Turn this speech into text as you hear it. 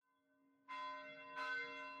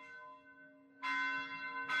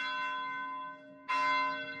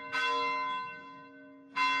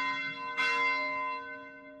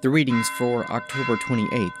The readings for October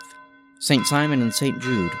 28th, St. Simon and St.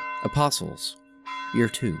 Jude, Apostles, Year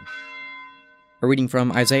 2. A reading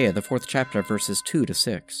from Isaiah, the 4th chapter, verses 2 to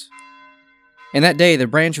 6. In that day the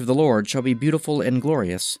branch of the Lord shall be beautiful and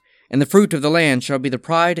glorious, and the fruit of the land shall be the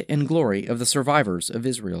pride and glory of the survivors of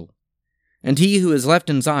Israel. And he who is left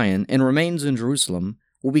in Zion and remains in Jerusalem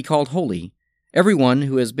will be called holy, every one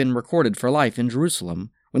who has been recorded for life in Jerusalem,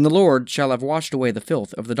 when the Lord shall have washed away the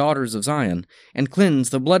filth of the daughters of Zion, and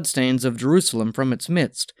cleansed the bloodstains of Jerusalem from its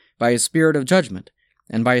midst, by his spirit of judgment,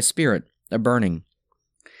 and by his spirit of burning.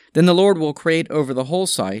 Then the Lord will create over the whole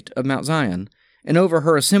site of Mount Zion, and over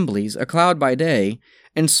her assemblies, a cloud by day,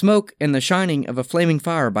 and smoke and the shining of a flaming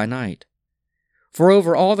fire by night. For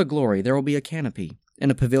over all the glory there will be a canopy and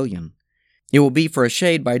a pavilion. It will be for a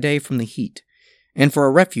shade by day from the heat, and for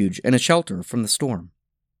a refuge and a shelter from the storm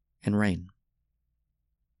and rain.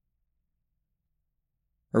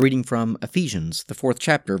 A reading from Ephesians, the 4th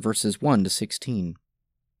chapter, verses 1 to 16.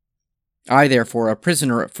 I, therefore, a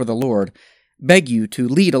prisoner for the Lord, beg you to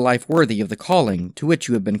lead a life worthy of the calling to which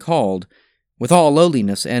you have been called, with all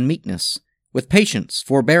lowliness and meekness, with patience,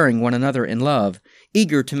 forbearing one another in love,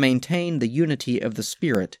 eager to maintain the unity of the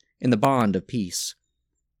Spirit in the bond of peace.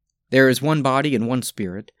 There is one body and one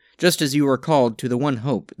Spirit, just as you are called to the one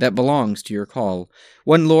hope that belongs to your call,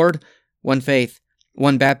 one Lord, one faith,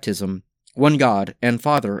 one baptism, one God and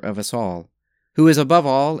Father of us all, who is above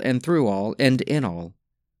all and through all and in all.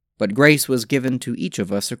 But grace was given to each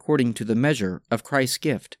of us according to the measure of Christ's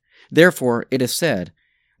gift. Therefore it is said,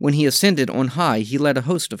 when he ascended on high, he led a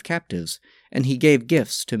host of captives, and he gave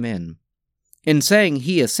gifts to men. In saying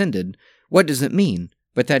he ascended, what does it mean,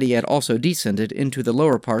 but that he had also descended into the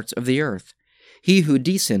lower parts of the earth? He who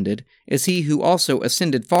descended is he who also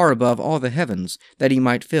ascended far above all the heavens, that he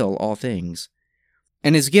might fill all things.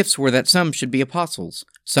 And his gifts were that some should be apostles,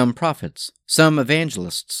 some prophets, some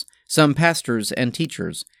evangelists, some pastors and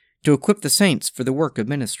teachers, to equip the saints for the work of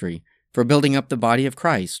ministry, for building up the body of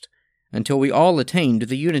Christ, until we all attain to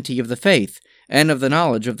the unity of the faith and of the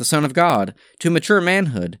knowledge of the Son of God, to mature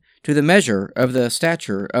manhood, to the measure of the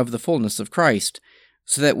stature of the fullness of Christ,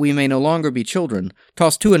 so that we may no longer be children,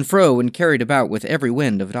 tossed to and fro and carried about with every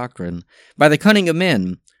wind of doctrine, by the cunning of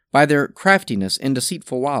men, by their craftiness and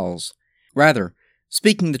deceitful wiles. Rather,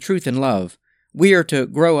 speaking the truth in love, we are to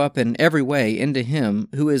grow up in every way into him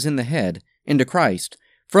who is in the head, into Christ,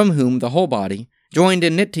 from whom the whole body, joined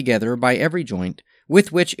and knit together by every joint,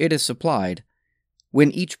 with which it is supplied, when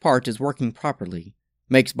each part is working properly,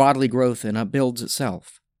 makes bodily growth and upbuilds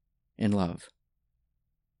itself in love.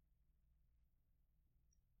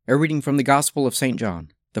 A reading from the Gospel of St.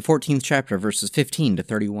 John, the 14th chapter, verses 15 to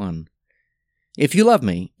 31. If you love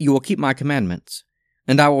me, you will keep my commandments,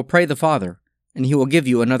 and I will pray the Father, and he will give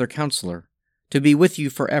you another counselor, to be with you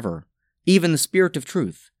forever, even the Spirit of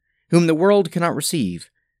truth, whom the world cannot receive,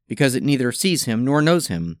 because it neither sees him nor knows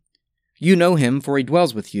him. You know him, for he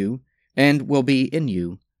dwells with you, and will be in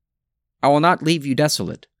you. I will not leave you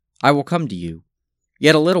desolate. I will come to you.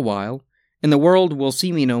 Yet a little while, and the world will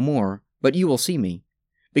see me no more, but you will see me.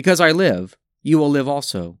 Because I live, you will live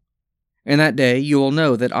also. In that day you will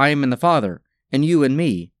know that I am in the Father, and you in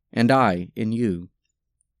me, and I in you.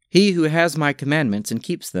 He who has my commandments and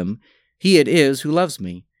keeps them, he it is who loves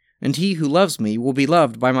me, and he who loves me will be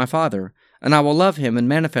loved by my Father, and I will love him and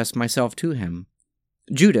manifest myself to him.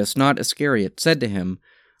 Judas, not Iscariot, said to him,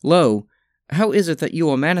 Lo, how is it that you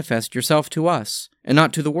will manifest yourself to us, and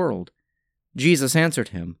not to the world? Jesus answered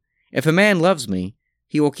him, If a man loves me,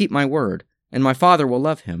 he will keep my word, and my Father will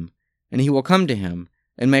love him, and he will come to him,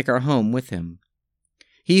 and make our home with him.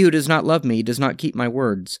 He who does not love me does not keep my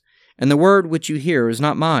words, and the word which you hear is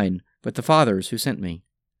not mine, but the Father's who sent me.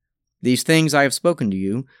 These things I have spoken to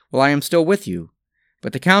you, while I am still with you.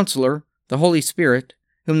 But the Counselor, the Holy Spirit,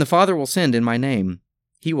 whom the Father will send in my name,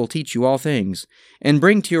 he will teach you all things, and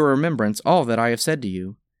bring to your remembrance all that I have said to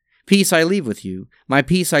you. Peace I leave with you, my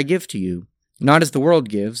peace I give to you. Not as the world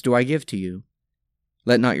gives do I give to you.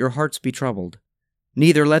 Let not your hearts be troubled,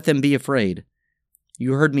 neither let them be afraid.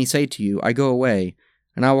 You heard me say to you, I go away,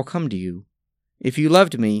 and I will come to you. If you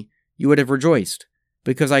loved me, you would have rejoiced,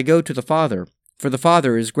 because I go to the Father, for the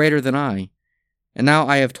Father is greater than I. And now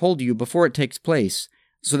I have told you before it takes place,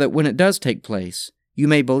 so that when it does take place, you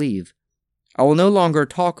may believe. I will no longer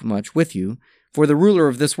talk much with you, for the ruler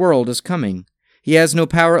of this world is coming. He has no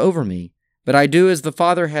power over me, but I do as the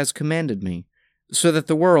Father has commanded me, so that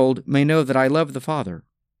the world may know that I love the Father.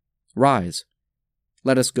 Rise,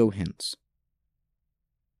 let us go hence.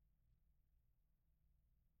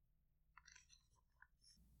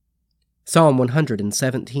 Psalm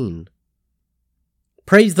 117.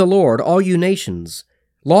 Praise the Lord, all you nations.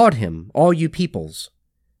 Laud him, all you peoples.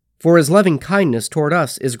 For his loving kindness toward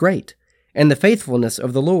us is great, and the faithfulness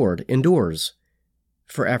of the Lord endures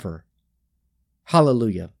forever.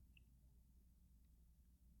 Hallelujah.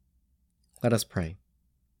 Let us pray.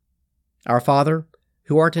 Our Father,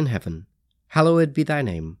 who art in heaven, hallowed be thy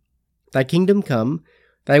name. Thy kingdom come,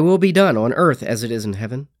 thy will be done on earth as it is in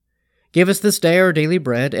heaven. Give us this day our daily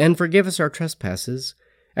bread, and forgive us our trespasses,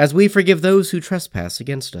 as we forgive those who trespass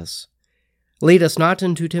against us. Lead us not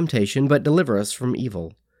into temptation, but deliver us from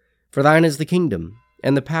evil. For thine is the kingdom,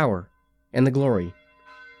 and the power, and the glory,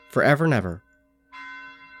 forever and ever.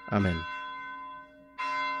 Amen.